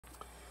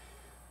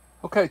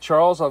Okay,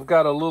 Charles, I've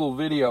got a little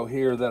video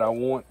here that I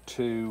want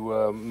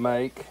to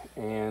make,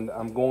 and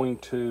I'm going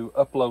to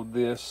upload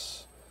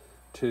this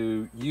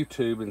to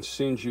YouTube and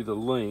send you the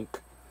link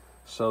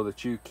so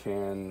that you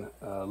can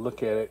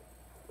look at it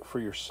for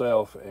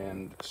yourself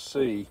and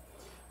see.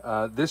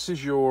 This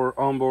is your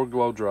onboard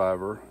glow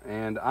driver,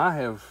 and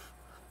I've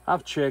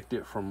checked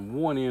it from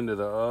one end to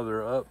the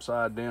other,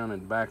 upside down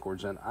and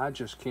backwards, and I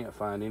just can't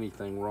find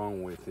anything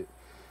wrong with it.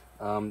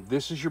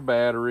 This is your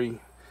battery.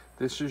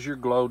 This is your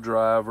glow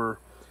driver.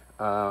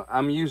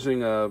 I'm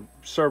using one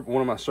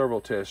of my servo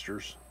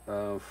testers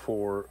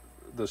for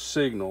the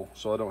signal,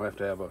 so I don't have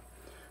to have a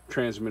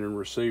transmitter and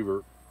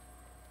receiver.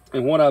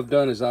 And what I've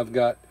done is I've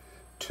got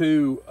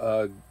two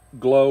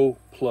glow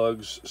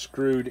plugs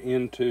screwed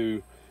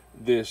into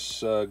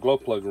this glow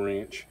plug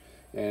wrench,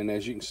 and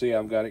as you can see,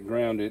 I've got it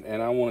grounded.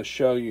 And I want to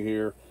show you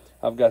here,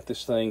 I've got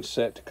this thing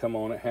set to come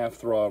on at half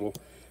throttle,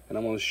 and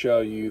I'm going to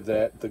show you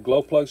that the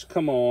glow plugs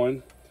come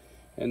on,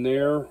 and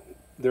they're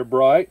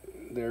bright.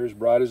 They're as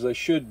bright as they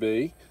should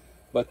be,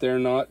 but they're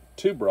not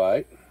too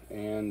bright,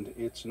 and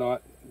it's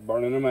not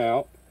burning them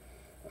out.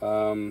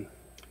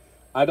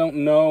 I don't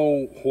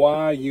know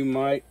why you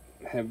might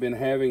have been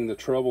having the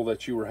trouble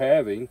that you were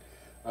having,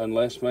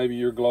 unless maybe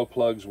your glow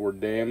plugs were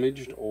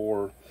damaged,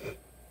 or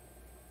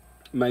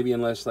maybe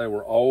unless they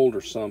were old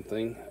or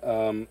something.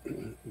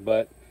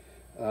 But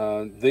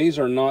these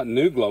are not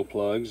new glow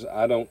plugs.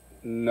 I don't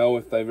know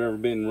if they've ever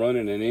been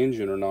running an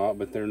engine or not,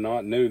 but they're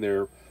not new.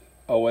 They're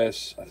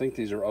OS, I think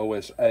these are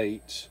OS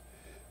 8s,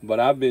 but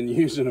I've been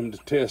using them to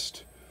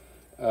test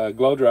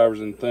glow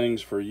drivers and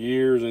things for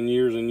years and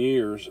years and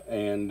years,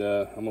 and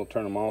I'm going to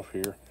turn them off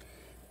here.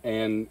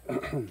 And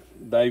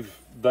they've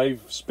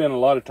spent a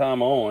lot of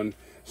time on,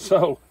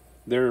 so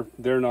they're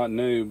not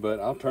new, but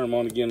I'll turn them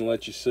on again and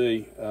let you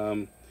see.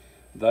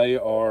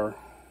 They're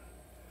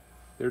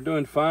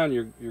doing fine.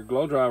 Your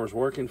glow driver's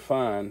working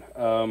fine.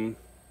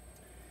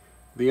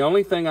 The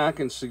only thing I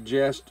can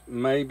suggest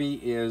maybe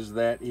is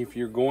that if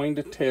you're going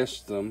to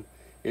test them,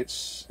 it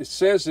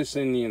says this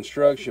in the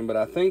instruction, but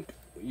I think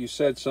you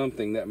said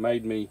something that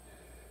made me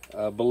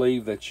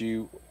believe that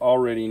you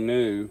already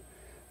knew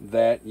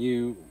that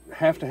you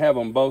have to have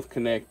them both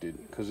connected,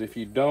 because if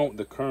you don't,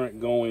 the current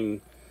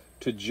going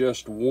to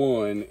just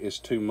one is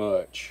too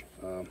much.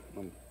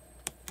 I'm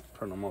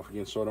turn them off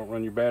again so I don't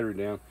run your battery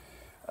down.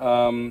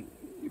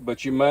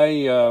 But you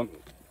may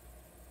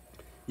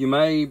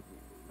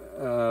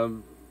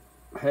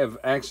have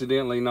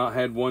accidentally not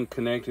had one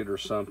connected or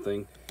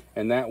something,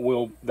 and that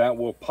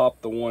will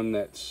pop the one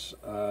that's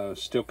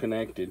still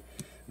connected.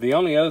 The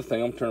only other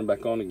thing, I'm turning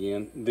back on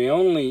again, the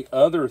only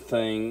other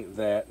thing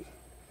that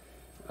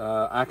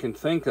I can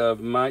think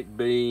of might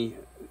be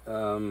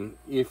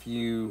if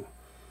you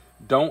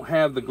don't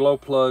have the glow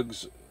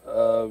plugs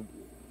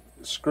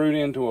screwed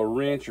into a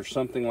wrench or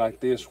something like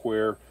this,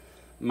 where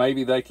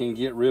maybe they can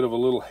get rid of a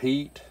little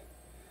heat.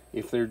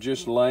 If they're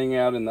just laying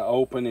out in the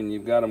open and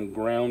you've got them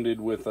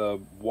grounded with a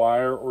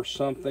wire or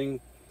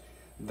something,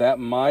 that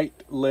might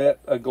let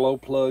a glow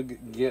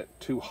plug get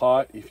too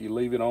hot if you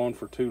leave it on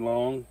for too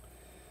long.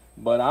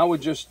 But I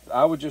would just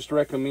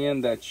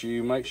recommend that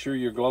you make sure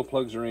your glow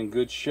plugs are in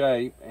good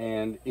shape,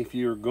 and if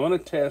you're going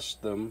to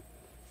test them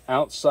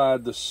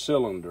outside the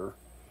cylinder,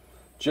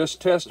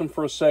 just test them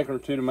for a second or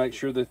two to make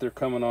sure that they're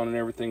coming on and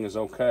everything is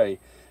okay,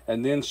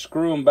 and then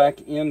screw them back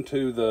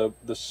into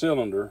the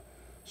cylinder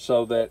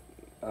so that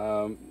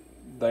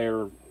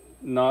they're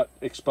not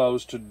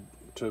exposed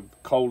to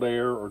cold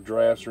air or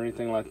drafts or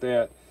anything like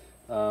that.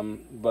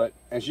 But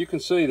as you can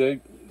see,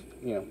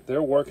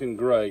 they're working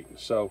great.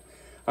 So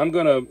I'm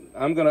gonna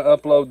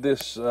upload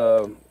this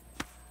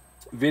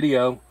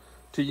video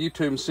to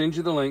YouTube and send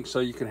you the link so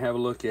you can have a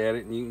look at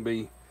it, and you can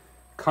be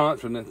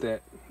confident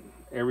that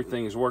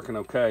everything is working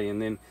okay. And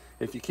then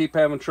if you keep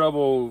having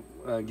trouble,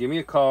 give me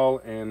a call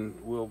and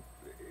we'll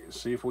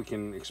see if we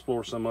can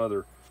explore some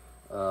other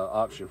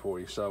option for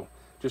you. So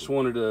just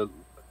wanted to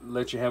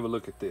let you have a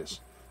look at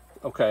this.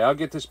 Okay, I'll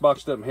get this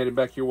boxed up and headed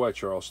back your way,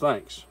 Charles.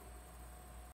 Thanks.